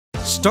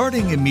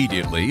Starting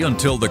immediately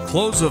until the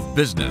close of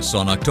business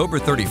on October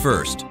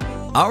 31st,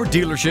 our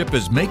dealership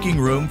is making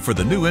room for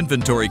the new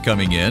inventory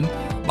coming in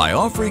by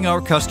offering our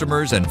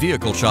customers and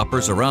vehicle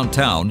shoppers around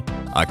town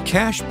a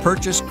cash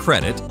purchase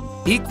credit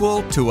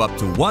equal to up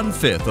to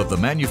 1/5 of the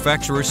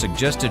manufacturer's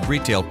suggested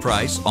retail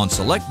price on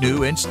select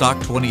new in-stock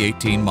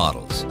 2018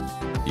 models.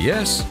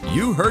 Yes,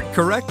 you heard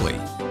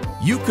correctly.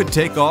 You could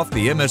take off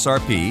the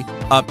MSRP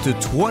up to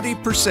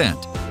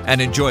 20% and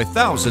enjoy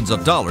thousands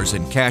of dollars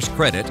in cash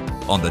credit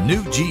on the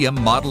new GM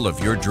model of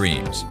your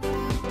dreams.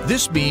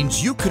 This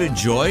means you could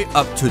enjoy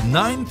up to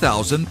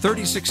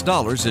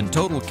 $9,036 in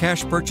total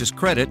cash purchase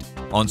credit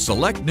on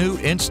select new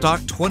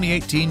in-stock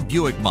 2018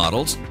 Buick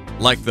models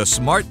like the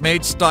smart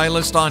Made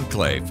Stylist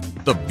Enclave,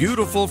 the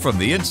beautiful from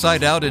the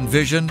inside out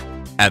Envision,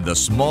 and the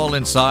small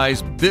in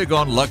size, big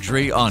on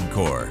luxury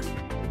Encore.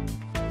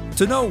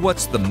 To know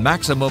what's the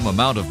maximum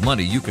amount of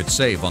money you could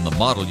save on the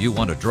model you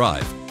want to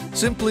drive,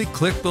 simply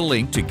click the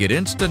link to get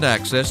instant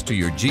access to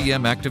your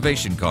GM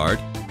activation card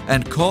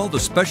and call the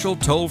special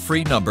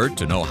toll-free number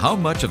to know how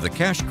much of the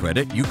cash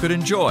credit you could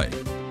enjoy.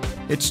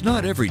 It's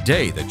not every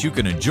day that you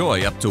can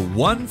enjoy up to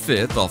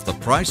 1/5 off the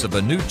price of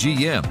a new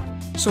GM.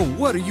 So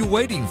what are you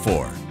waiting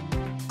for?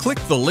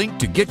 Click the link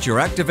to get your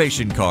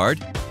activation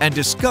card and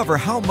discover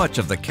how much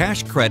of the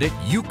cash credit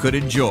you could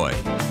enjoy.